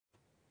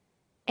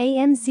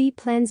AMC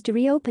plans to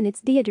reopen its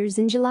theaters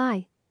in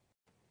July.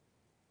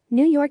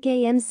 New York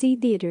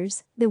AMC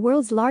Theatres, the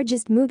world's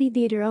largest movie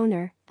theater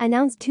owner,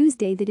 announced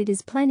Tuesday that it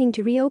is planning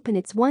to reopen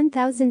its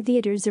 1,000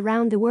 theaters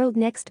around the world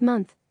next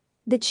month.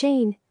 The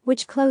chain,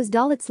 which closed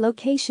all its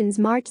locations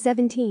March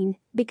 17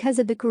 because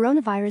of the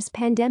coronavirus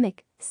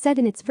pandemic, said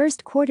in its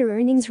first quarter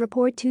earnings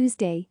report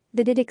Tuesday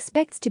that it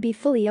expects to be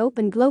fully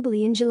open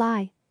globally in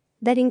July.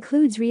 That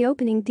includes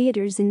reopening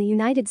theaters in the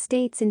United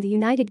States and the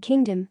United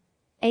Kingdom.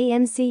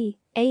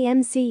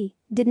 AMC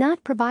did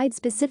not provide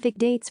specific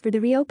dates for the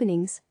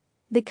reopenings.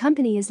 The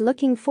company is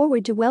looking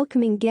forward to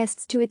welcoming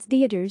guests to its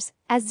theaters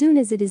as soon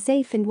as it is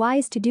safe and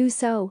wise to do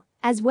so,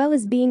 as well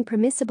as being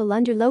permissible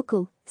under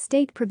local,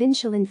 state,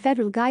 provincial and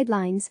federal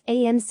guidelines,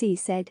 AMC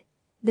said.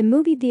 The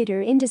movie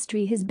theater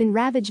industry has been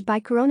ravaged by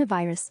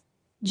coronavirus.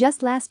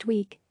 Just last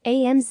week,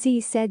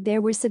 AMC said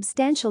there were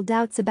substantial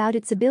doubts about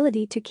its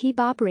ability to keep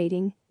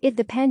operating if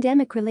the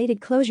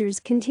pandemic-related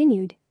closures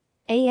continued.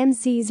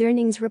 AMC's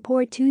earnings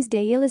report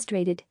Tuesday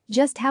illustrated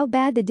just how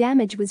bad the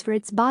damage was for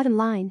its bottom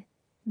line.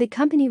 The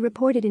company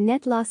reported a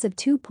net loss of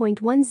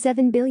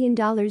 $2.17 billion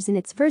in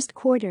its first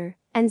quarter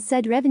and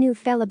said revenue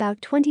fell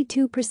about 22%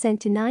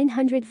 to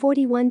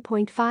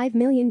 $941.5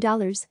 million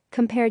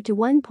compared to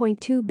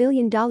 $1.2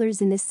 billion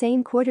in the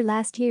same quarter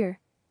last year.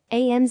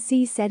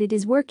 AMC said it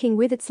is working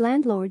with its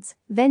landlords,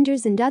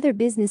 vendors and other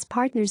business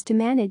partners to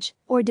manage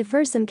or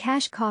defer some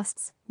cash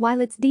costs while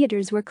its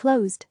theaters were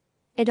closed.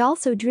 It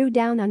also drew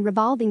down on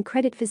revolving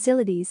credit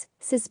facilities,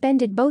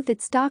 suspended both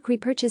its stock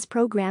repurchase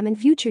program and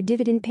future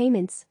dividend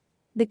payments.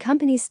 The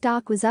company's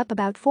stock was up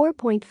about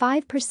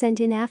 4.5%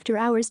 in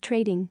after-hours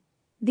trading.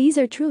 These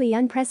are truly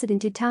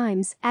unprecedented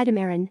times, Adam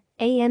Aron,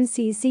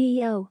 AMC's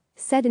CEO,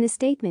 said in a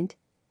statement.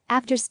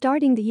 After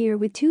starting the year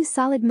with 2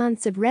 solid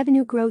months of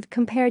revenue growth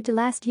compared to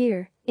last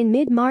year, in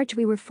mid-March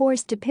we were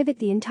forced to pivot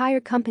the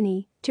entire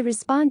company to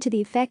respond to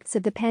the effects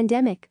of the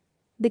pandemic.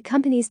 The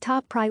company's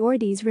top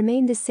priorities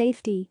remain the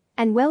safety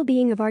and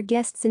well-being of our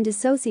guests and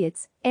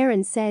associates,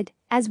 Aron said,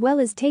 as well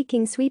as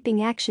taking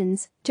sweeping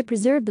actions to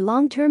preserve the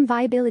long-term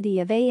viability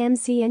of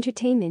AMC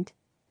Entertainment.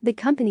 The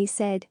company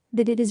said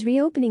that it is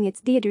reopening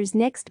its theaters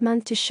next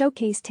month to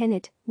showcase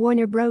Tenet,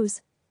 Warner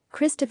Bros.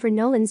 Christopher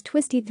Nolan's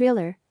twisty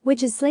thriller,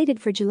 which is slated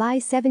for July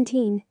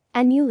 17,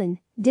 and Mulan,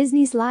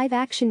 Disney's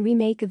live-action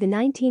remake of the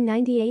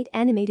 1998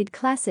 animated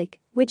classic,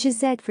 which is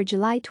set for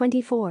July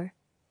 24.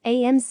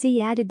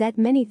 AMC added that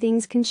many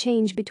things can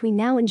change between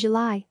now and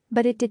July,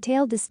 but it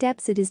detailed the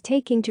steps it is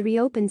taking to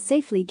reopen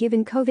safely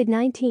given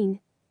COVID-19.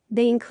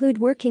 They include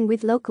working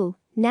with local,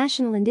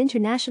 national and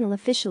international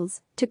officials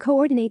to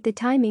coordinate the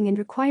timing and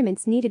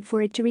requirements needed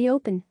for it to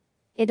reopen.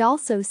 It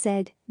also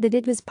said that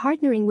it was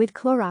partnering with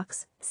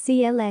Clorox,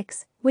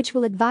 CLX, which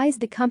will advise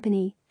the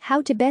company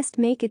how to best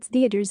make its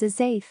theaters as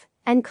safe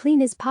and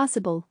clean as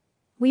possible.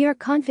 We are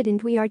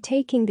confident we are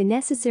taking the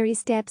necessary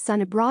steps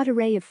on a broad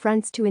array of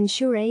fronts to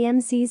ensure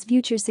AMC's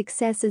future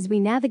success as we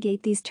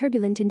navigate these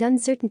turbulent and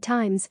uncertain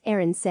times,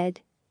 Aron said.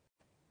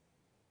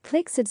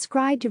 Click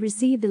subscribe to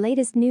receive the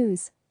latest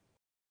news.